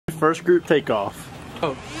first group takeoff.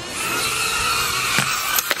 Oh.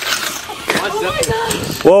 Oh my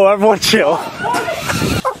gosh. Whoa, everyone chill. Wait,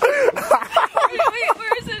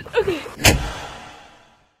 where is it? Okay.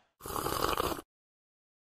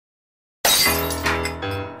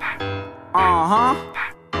 Uh-huh.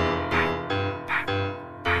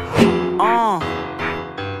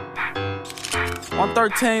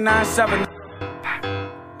 113.97.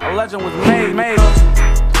 A legend was made.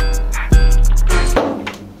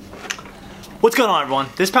 What's going on, everyone?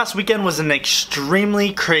 This past weekend was an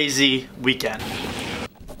extremely crazy weekend.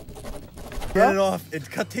 Get it off.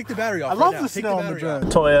 Take the battery off. I love the snow on the drone.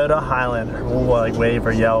 Toyota Highlander. We'll like wave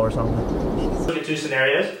or yell or something. Look at two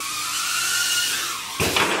scenarios.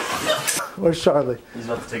 Where's Charlie? He's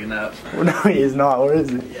about to take a nap. No, he is not. Where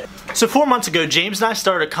is he? So 4 months ago, James and I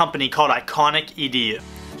started a company called Iconic EDU.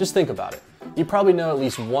 Just think about it. You probably know at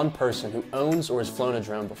least one person who owns or has flown a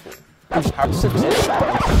drone before. And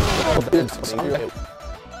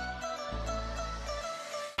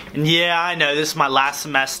yeah, I know, this is my last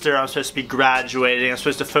semester. I'm supposed to be graduating. I'm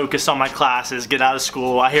supposed to focus on my classes, get out of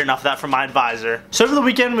school. I hear enough of that from my advisor. So over the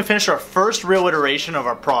weekend, we finished our first real iteration of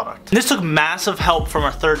our product. And this took massive help from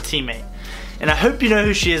our third teammate. And I hope you know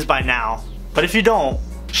who she is by now. But if you don't,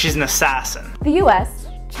 she's an assassin. The US,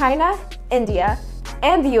 China, India,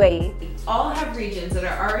 and the UAE all have regions that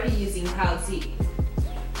are already using cloud seeding.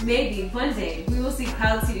 Maybe one day we will see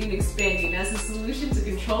cloud seeding expanding as a solution to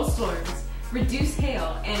control storms, reduce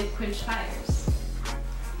hail, and quench fires.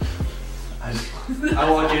 I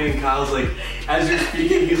walk in and Kyle's like, as you're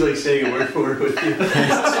speaking, he's like saying a word for word with you.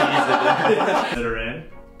 Put her in,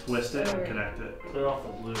 twist it, and connect it. Clear off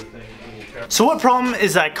the blue thing. So what problem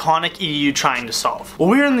is Iconic EDU trying to solve? Well,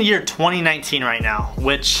 we're in the year 2019 right now,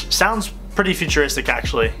 which sounds pretty futuristic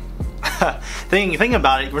actually. Thinking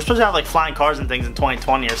about it, we're supposed to have like flying cars and things in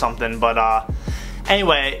 2020 or something, but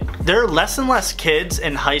anyway, there are less and less kids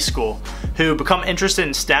in high school who become interested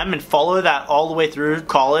in STEM and follow that all the way through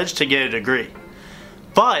college to get a degree.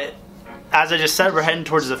 But as I just said, we're heading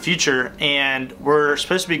towards the future and we're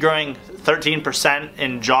supposed to be growing 13%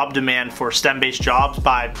 in job demand for STEM-based jobs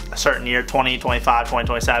by a certain year, 2025,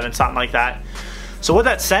 2027, something like that. So what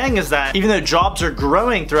that's saying is that even though jobs are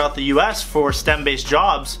growing throughout the US for STEM-based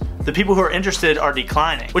jobs, the people who are interested are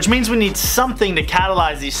declining. Which means we need something to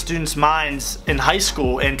catalyze these students' minds in high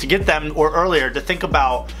school and to get them, or earlier, to think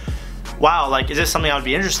about, wow, like, is this something I would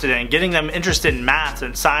be interested in? Getting them interested in math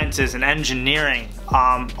and sciences and engineering,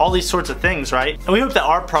 all these sorts of things, right? And we hope that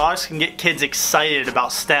our products can get kids excited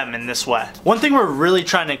about STEM in this way. One thing we're really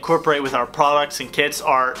trying to incorporate with our products and kits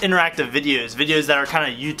are interactive videos that are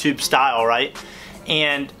kind of YouTube style, right?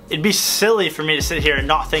 And it'd be silly for me to sit here and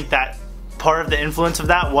not think that part of the influence of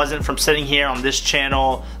that wasn't from sitting here on this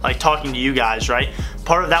channel, like talking to you guys, right?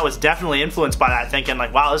 Part of that was definitely influenced by that, thinking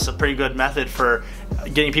like, wow, this is a pretty good method for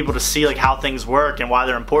getting people to see like how things work and why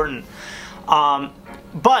they're important.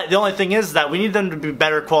 But the only thing is that we need them to be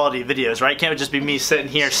better quality videos, right? It can't just be me sitting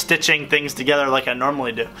here stitching things together like I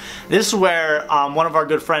normally do. This is where one of our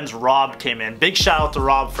good friends, Rob, came in. Big shout out to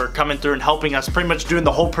Rob for coming through and helping us pretty much doing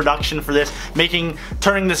the whole production for this,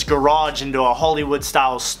 turning this garage into a Hollywood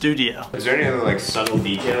style studio. Is there any other like subtle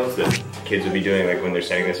details that kids would be doing like when they're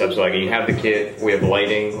setting this up? So like you have the kit, we have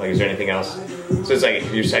lighting, like is there anything else? So it's like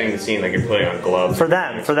you're setting the scene, like you're putting on gloves. For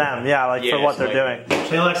them, yeah, like for what they're doing.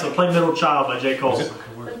 Hey Alexa, play Middle Child by J. Cole.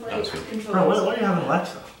 Bro, why do you have an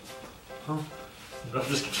Alexa? Huh? I'm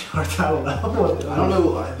just gonna start that out. I don't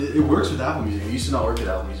know. It works with Apple Music. It used to not work with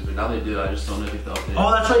Apple Music, but now they do. I just don't know if they update.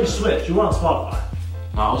 Oh, that's right, you switched. You were on Spotify.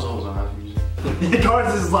 No, I was always on Apple Music.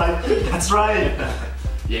 Cards is like, that's right.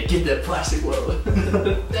 Yeah, get that plastic low.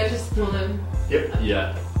 I just pull them. Yep.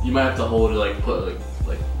 Yeah, you might have to hold it, like put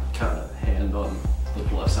like kind of hand on the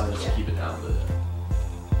left side just to keep it down. But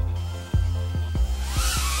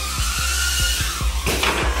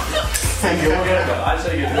I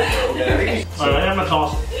say you do it, okay? Alright, I'm gonna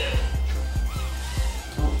toss it.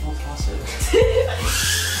 don't toss it.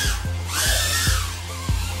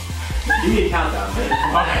 Give me a countdown, man.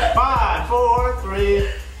 Okay, 5, 4, 3,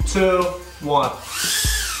 2, 1.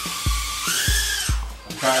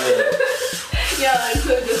 I'm trying to. Yeah, like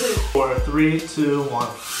so good. 4, 3, 2, 1.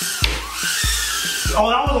 Oh,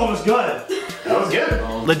 that was almost good. That was good.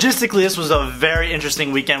 Logistically, this was a very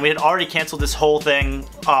interesting weekend. We had already canceled this whole thing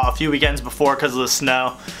a few weekends before because of the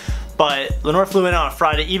snow. But Lenore flew in on a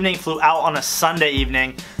Friday evening, flew out on a Sunday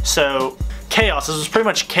evening. So chaos. This was pretty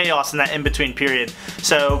much chaos in that in-between period.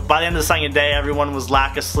 So by the end of the second day, everyone was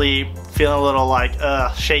lack of sleep, feeling a little like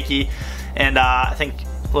shaky. And I think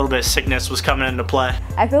a little bit of sickness was coming into play.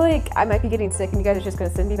 I feel like I might be getting sick and you guys are just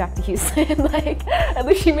gonna send me back to Houston. Like, at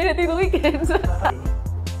least she made it through the weekend.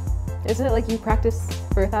 Isn't it like you practice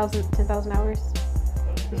for 10,000 hours?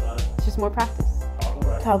 It's just more practice.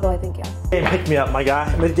 Toggle, I think, yeah. Game pick me up, my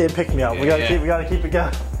guy. Mid game pick me up. We gotta keep it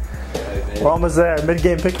going. We're almost there. Mid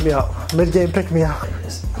game pick me up. Mid game pick me up.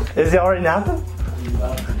 Is he already napping?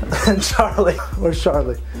 And Charlie, where's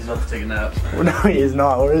Charlie? He's about to take a nap. No, he is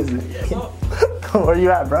not. Where is he? Where are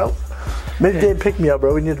you at, bro? Mid game pick me up,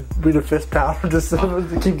 bro. We need to beat a fifth pound just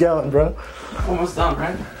to keep going, bro. Almost done,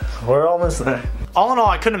 right? We're almost there. All in all,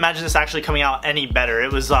 I couldn't imagine this actually coming out any better.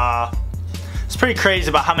 It was it's pretty crazy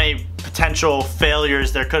about how many potential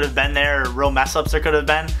failures there could have been there, or real mess ups there could have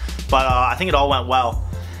been. But I think it all went well.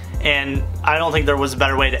 And I don't think there was a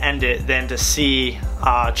better way to end it than to see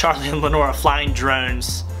Charlie and Lenora flying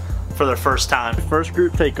drones for their first time. First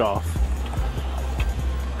group takeoff.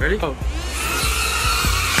 Ready? Oh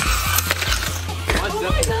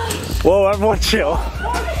my god. Whoa, everyone chill.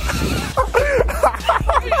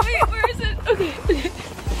 Wait, where is it? Okay.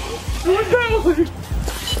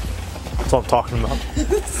 That's what I'm talking about.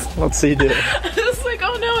 Let's see, dude. It's like,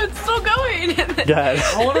 oh no, it's still going. Go ahead.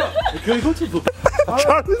 Hold up. Can we go to the...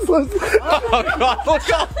 Charlie's listening. Oh god, oh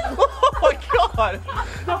god. Oh my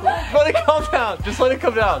god. Let it come down. Just let it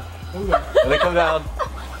come down. Let it come down.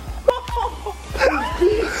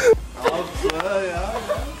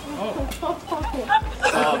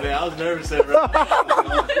 Oh man, I was nervous there, bro.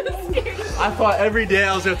 I thought every day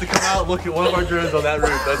I was going to have to come out and look at one of our drones on that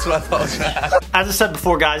roof. That's what I thought was going to happen. As I said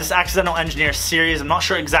before, guys, this accidental engineer series, I'm not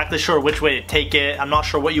exactly sure which way to take it. I'm not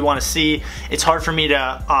sure what you want to see. It's hard for me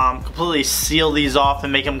to completely seal these off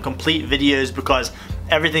and make them complete videos because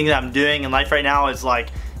everything that I'm doing in life right now is like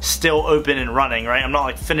still open and running, right? I'm not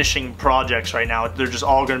like finishing projects right now. They're just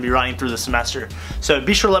all going to be running through the semester. So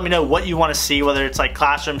be sure to let me know what you want to see, whether it's like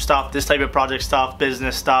classroom stuff, this type of project stuff,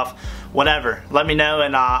 business stuff, whatever. Let me know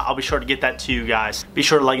and I'll be sure to get that to you guys. Be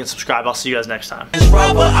sure to like and subscribe. I'll see you guys next time. This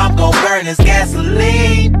rubber, I'm gonna burn this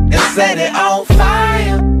gasoline and set it on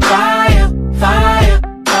fire, fire, fire,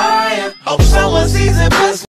 fire. Oh, summer season,